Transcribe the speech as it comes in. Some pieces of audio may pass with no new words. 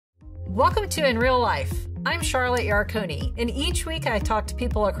Welcome to In Real Life. I'm Charlotte Yarconi, and each week I talk to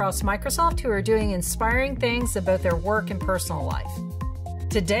people across Microsoft who are doing inspiring things in both their work and personal life.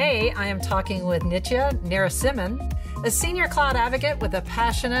 Today, I am talking with Nitya Narasimhan, a senior cloud advocate with a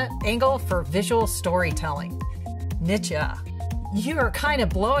passionate angle for visual storytelling. Nitya, you are kind of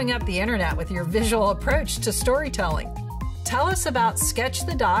blowing up the internet with your visual approach to storytelling. Tell us about Sketch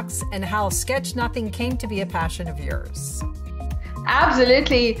the Docs and how Sketch Nothing came to be a passion of yours.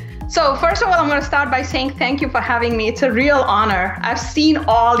 Absolutely. So first of all, I'm going to start by saying thank you for having me. It's a real honor. I've seen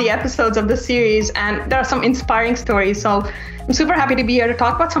all the episodes of the series and there are some inspiring stories. So I'm super happy to be here to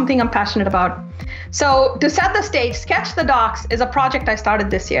talk about something I'm passionate about. So to set the stage, Sketch the Docs is a project I started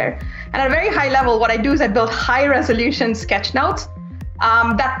this year. And at a very high level, what I do is I build high resolution sketch notes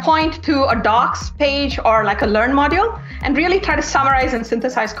that point to a docs page or like a learn module and really try to summarize and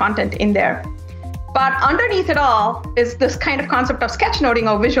synthesize content in there. But underneath it all is this kind of concept of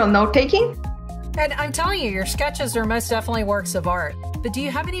sketchnoting or visual note-taking. And I'm telling you, your sketches are most definitely works of art. But do you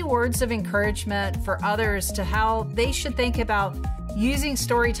have any words of encouragement for others to how they should think about using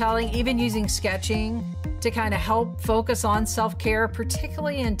storytelling, even using sketching, to kind of help focus on self-care,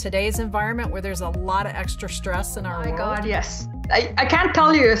 particularly in today's environment where there's a lot of extra stress in our world? Oh my God, yes. I can't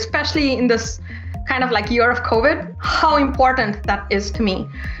tell you, especially in this kind of like year of COVID, how important that is to me.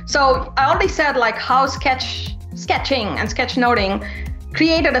 So I already said like how sketching and sketchnoting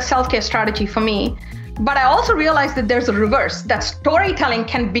created a self-care strategy for me. But I also realized that there's a reverse, that storytelling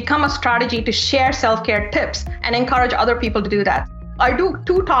can become a strategy to share self-care tips and encourage other people to do that. I do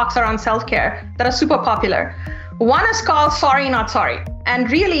 2 talks around self-care that are super popular. One is called Sorry Not Sorry. And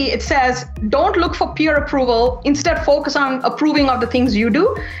really it says, don't look for peer approval, instead focus on approving of the things you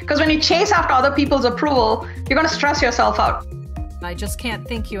do. Because when you chase after other people's approval, you're going to stress yourself out. I just can't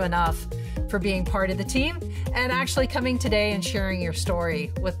thank you enough for being part of the team and actually coming today and sharing your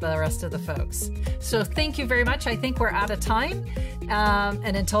story with the rest of the folks. So thank you very much. I think we're out of time.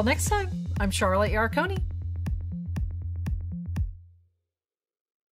 And until next time, I'm Charlotte Yarconi.